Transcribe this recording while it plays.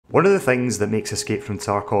One of the things that makes Escape from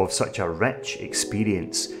Tarkov such a rich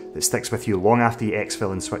experience that sticks with you long after you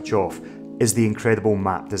exfil and switch off is the incredible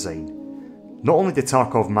map design. Not only do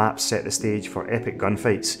Tarkov maps set the stage for epic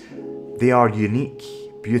gunfights, they are unique,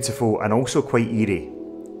 beautiful and also quite eerie.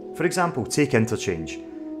 For example, take Interchange.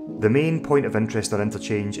 The main point of interest on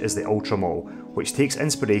Interchange is the Ultra Mall, which takes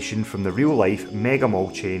inspiration from the real-life mega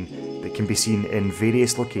mall chain that can be seen in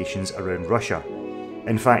various locations around Russia.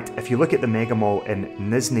 In fact, if you look at the mega mall in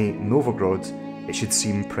Nizhny Novgorod, it should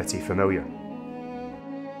seem pretty familiar.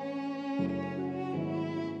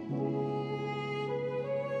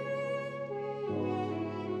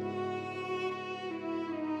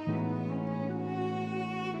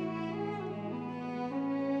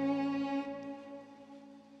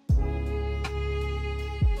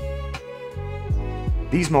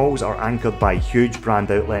 These malls are anchored by huge brand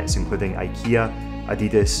outlets including IKEA,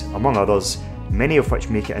 Adidas, among others, many of which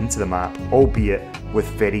make it into the map, albeit with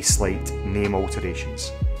very slight name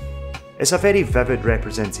alterations. It's a very vivid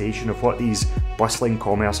representation of what these bustling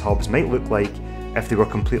commerce hubs might look like if they were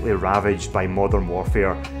completely ravaged by modern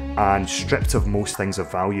warfare and stripped of most things of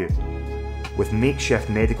value. With makeshift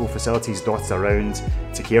medical facilities dotted around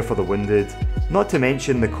to care for the wounded, not to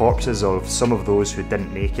mention the corpses of some of those who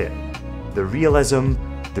didn't make it. The realism,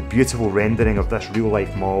 the beautiful rendering of this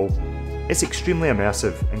real-life mall, it's extremely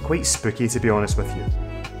immersive and quite spooky to be honest with you.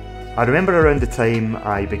 I remember around the time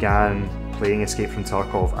I began playing Escape from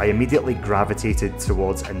Tarkov, I immediately gravitated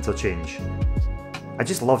towards Interchange. I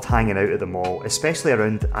just loved hanging out at the mall, especially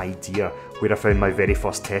around Idea, where I found my very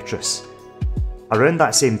first Tetris. Around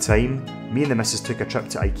that same time, me and the missus took a trip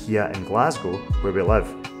to IKEA in Glasgow, where we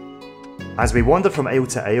live. As we wandered from aisle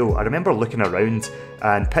to aisle, I remember looking around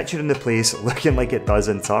and picturing the place looking like it does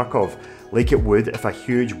in Tarkov, like it would if a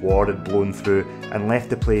huge war had blown through and left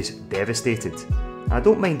the place devastated. I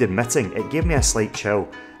don't mind admitting, it gave me a slight chill,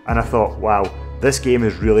 and I thought, wow, this game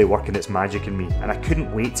is really working its magic in me, and I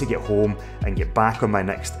couldn't wait to get home and get back on my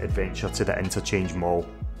next adventure to the Interchange Mall.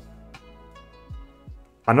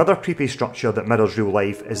 Another creepy structure that mirrors real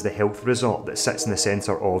life is the health resort that sits in the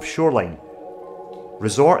centre of Shoreline.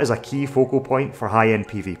 Resort is a key focal point for high-end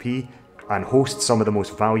PvP and hosts some of the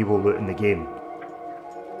most valuable loot in the game.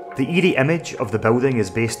 The eerie image of the building is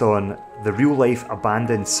based on the real-life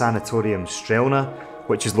abandoned sanatorium Strelna,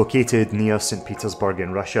 which is located near St. Petersburg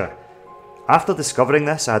in Russia. After discovering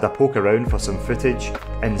this, I had a poke around for some footage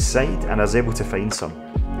inside and I was able to find some.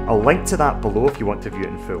 I'll link to that below if you want to view it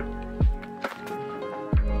in full.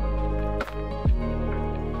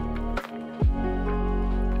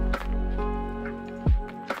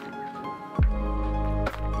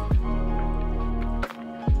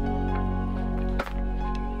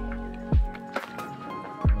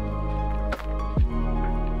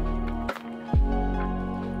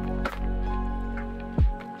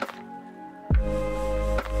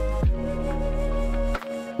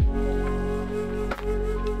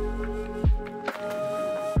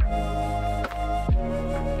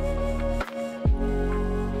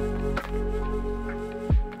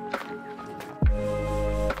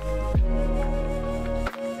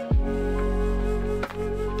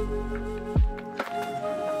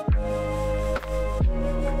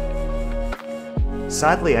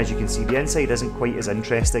 Sadly, as you can see, the inside isn't quite as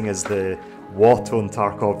interesting as the war-torn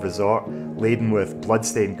Tarkov resort, laden with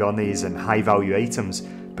bloodstained gunnies and high-value items,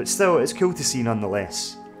 but still, it's cool to see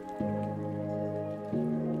nonetheless.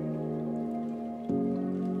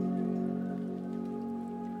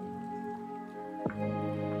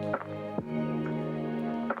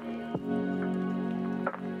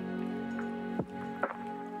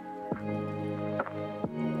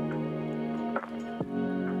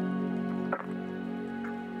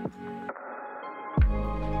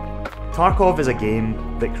 Tarkov is a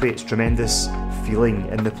game that creates tremendous feeling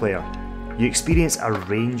in the player. You experience a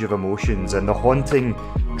range of emotions, and the haunting,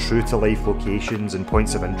 true-to-life locations and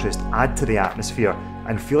points of interest add to the atmosphere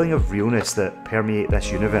and feeling of realness that permeate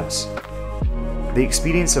this universe. The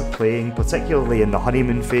experience of playing, particularly in the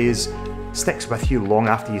honeymoon phase, sticks with you long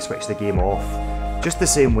after you switch the game off, just the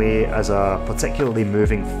same way as a particularly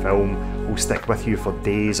moving film will stick with you for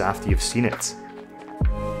days after you've seen it.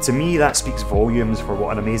 To me, that speaks volumes for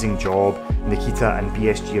what an amazing job Nikita and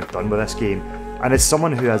BSG have done with this game, and as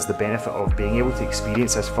someone who has the benefit of being able to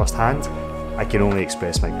experience this firsthand, I can only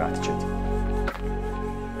express my gratitude.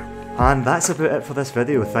 And that's about it for this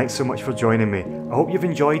video. Thanks so much for joining me. I hope you've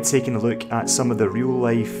enjoyed taking a look at some of the real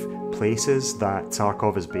life places that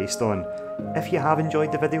Tarkov is based on. If you have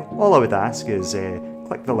enjoyed the video, all I would ask is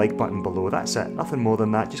click the like button below. That's it, nothing more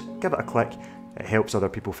than that, just give it a click. It helps other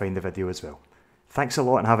people find the video as well. Thanks a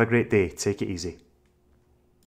lot and have a great day. Take it easy.